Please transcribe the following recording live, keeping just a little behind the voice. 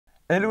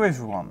Hello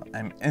everyone,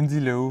 I'm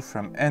Bellow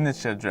from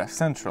NHL Draft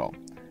Central,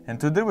 and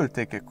today we'll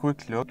take a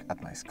quick look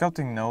at my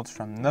scouting notes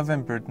from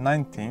November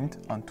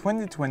 19th on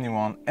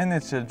 2021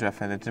 NHL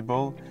Draft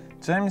eligible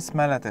James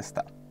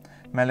Malatesta.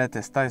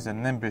 Malatesta is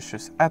an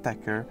ambitious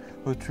attacker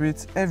who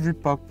treats every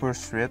puck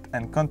pursuit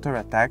and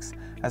counterattacks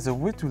as a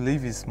way to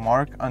leave his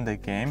mark on the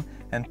game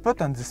and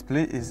put on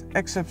display his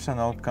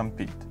exceptional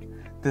compete.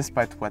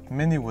 Despite what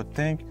many would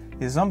think,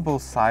 his humble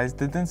size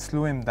didn't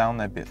slow him down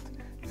a bit.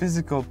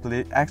 Physical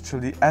play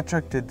actually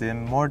attracted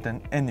him more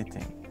than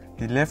anything.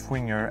 The left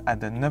winger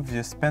had an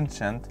obvious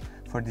penchant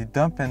for the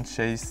dump and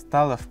chase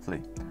style of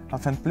play,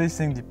 often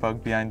placing the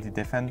puck behind the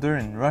defender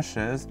in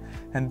rushes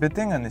and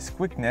betting on his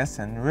quickness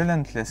and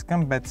relentless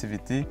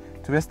combativity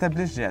to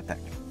establish the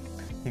attack.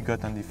 He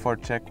got on the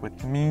forecheck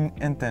with mean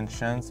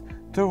intentions,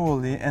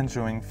 thoroughly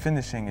enjoying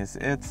finishing his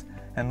hits,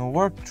 and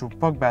worked through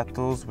puck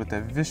battles with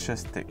a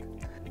vicious stick.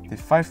 The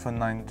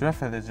 5'9"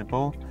 draft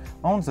eligible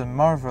owns a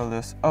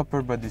marvelous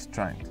upper body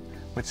strength,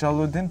 which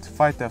allowed him to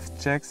fight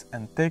off checks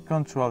and take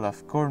control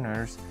of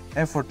corners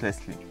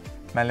effortlessly.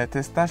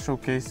 Malatesta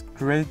showcased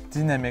great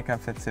dynamic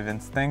offensive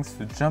instincts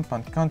to jump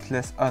on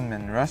countless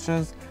odd-man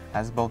rushes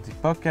as both the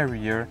puck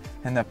carrier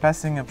and a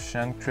passing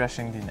option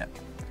crashing the net.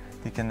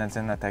 The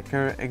Canadian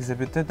attacker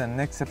exhibited an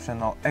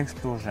exceptional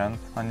explosion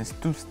on his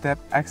two-step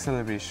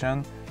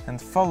acceleration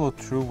and followed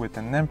through with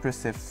an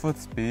impressive foot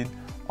speed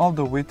all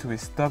the way to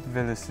his top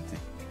velocity.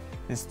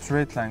 His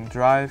straight-line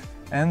drive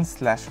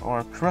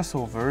and/or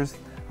crossovers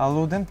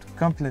allowed him to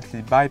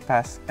completely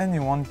bypass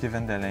anyone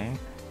given the lane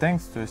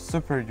thanks to his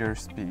superior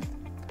speed.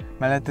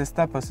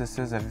 Malatesta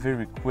possesses a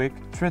very quick,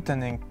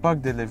 threatening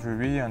puck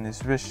delivery on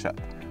his wrist shot,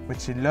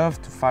 which he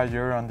loved to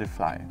fire on the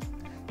fly.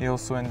 He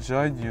also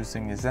enjoyed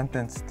using his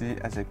intensity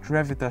as a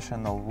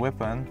gravitational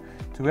weapon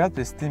to help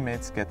his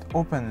teammates get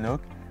open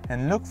look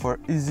and look for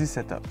easy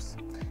setups.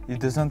 He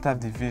doesn't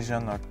have the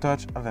vision or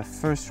touch of a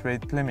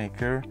first-rate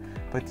playmaker,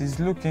 but is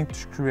looking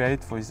to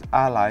create for his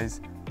allies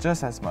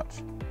just as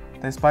much.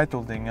 Despite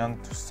holding on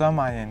to some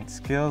high-end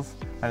skills,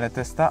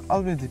 Malatesta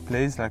already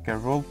plays like a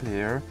role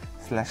player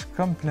 /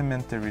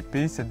 complementary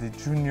piece at the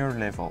junior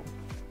level.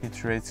 He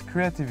trades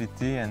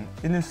creativity and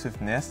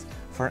elusiveness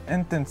for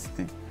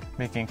intensity,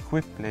 making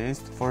quick plays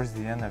to force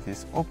the hand of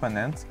his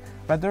opponents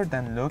rather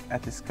than look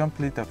at his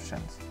complete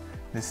options.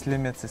 This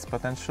limits his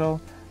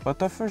potential,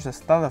 but offers a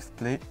style of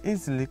play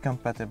easily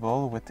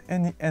compatible with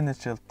any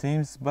NHL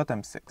team's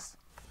bottom six.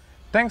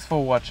 Thanks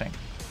for watching.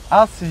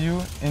 I'll see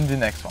you in the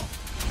next one.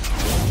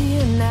 Day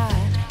or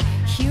night,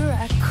 here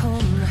I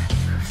come,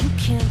 you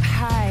can't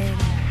hide.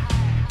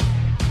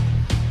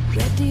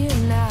 Ready or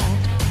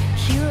not,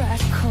 here I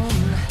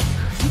come,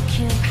 you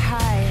can't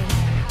hide.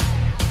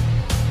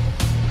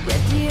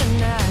 Ready or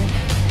not.